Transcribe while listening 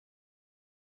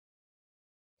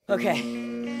Okay,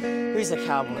 who's the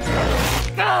cowboy?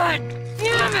 God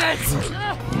damn it!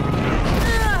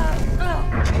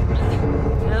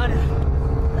 No, no.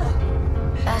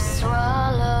 I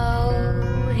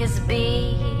swallow his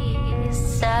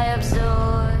beasts, I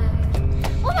absorb.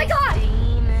 Oh my God!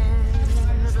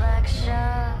 Demons like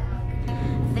shock.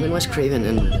 I'm in West Craven,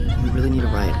 and we really need a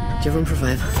ride. Do you have room for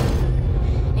 5?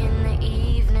 In the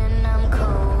evening, I'm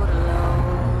cold alone.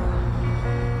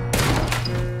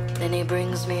 Then he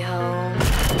brings me home.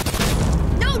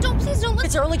 No, please don't let.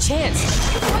 It's our only chance.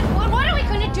 What are we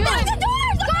gonna do? Lock the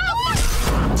doors! Go!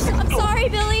 I'm sorry,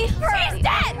 Billy. He's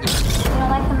dead! We don't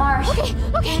like the marsh. Okay.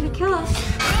 Gonna kill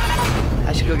us.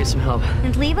 I should go get some help.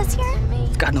 And leave us here?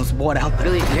 God knows what out there.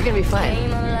 Billy, you're gonna be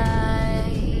fine.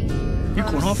 You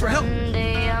going home for help?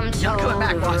 I'm coming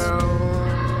back, boss.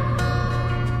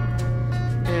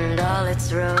 And all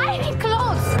its roads. I need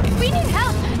clothes. We need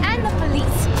help. And the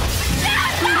police.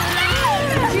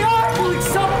 You're doing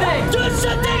something! Do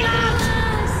something else!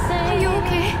 Are you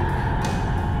okay?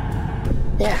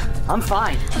 Yeah, I'm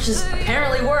fine. Which is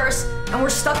apparently worse, and we're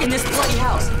stuck in this bloody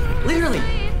house. Literally,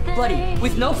 bloody,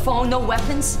 with no phone, no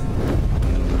weapons.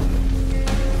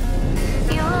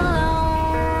 You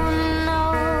alone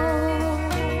know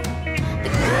the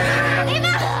good and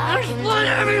dark and Blood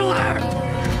everywhere!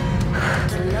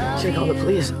 Should I call the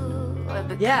police?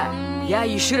 Yeah,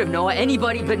 you should have, Noah.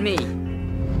 Anybody but me.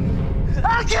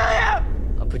 I'll kill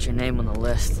you! I'll put your name on the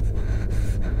list.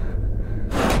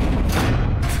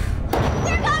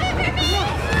 They're coming for me!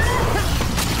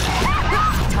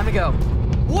 Time to go.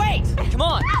 Wait! Come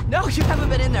on! No, you haven't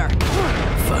been in there.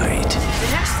 Fight. The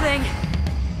next thing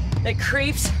that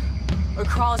creeps or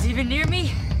crawls even near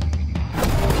me.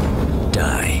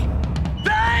 Die.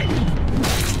 Bang!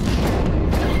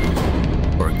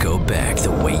 Or go back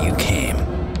the way you came.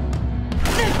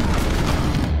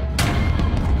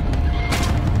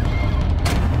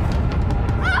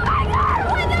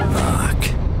 Fuck.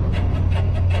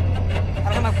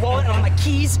 I don't have my wallet, I don't have my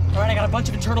keys. All right, I got a bunch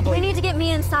of internal We bleeding. need to get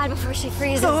me inside before she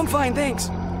freezes. No, I'm fine, thanks.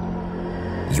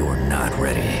 You're not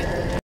ready.